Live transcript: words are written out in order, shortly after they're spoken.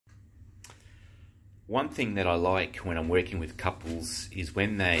One thing that I like when I'm working with couples is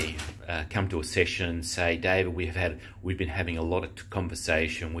when they come to a session and say, David, we've been having a lot of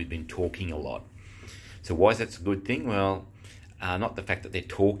conversation, we've been talking a lot. So why is that a good thing? Well, not the fact that they're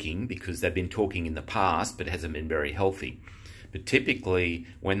talking, because they've been talking in the past, but it hasn't been very healthy. But typically,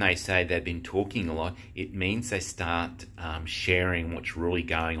 when they say they've been talking a lot, it means they start sharing what's really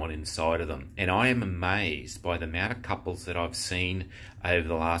going on inside of them. And I am amazed by the amount of couples that I've seen over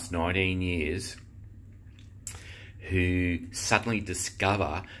the last 19 years who suddenly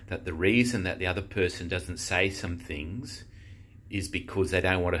discover that the reason that the other person doesn't say some things is because they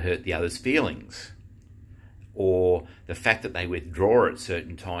don't want to hurt the other's feelings. Or the fact that they withdraw at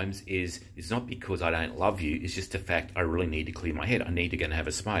certain times is not because I don't love you, it's just the fact I really need to clear my head. I need to go and have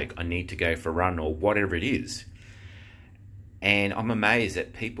a smoke. I need to go for a run, or whatever it is. And I'm amazed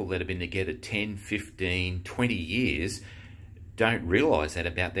that people that have been together 10, 15, 20 years don't realise that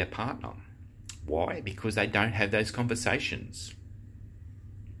about their partner. Why? Because they don't have those conversations.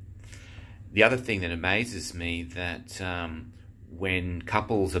 The other thing that amazes me that when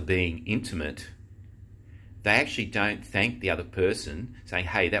couples are being intimate, they actually don't thank the other person, saying,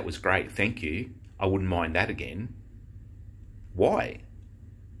 hey, that was great, thank you, I wouldn't mind that again. Why?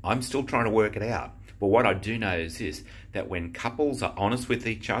 I'm still trying to work it out. But what I do know is this, that when couples are honest with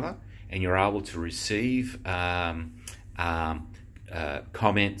each other and you're able to receive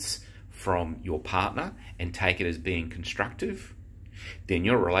comments from your partner and take it as being constructive, then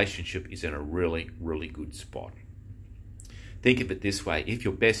your relationship is in a really, really good spot. Think of it this way. If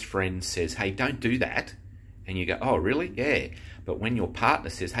your best friend says, hey, don't do that, and you go, oh, really? Yeah. But when your partner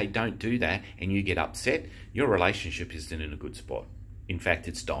says, hey, don't do that, and you get upset, your relationship isn't in a good spot. In fact,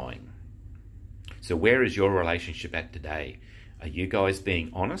 it's dying. So where is your relationship at today? Are you guys being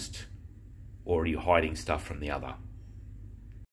honest, or are you hiding stuff from the other?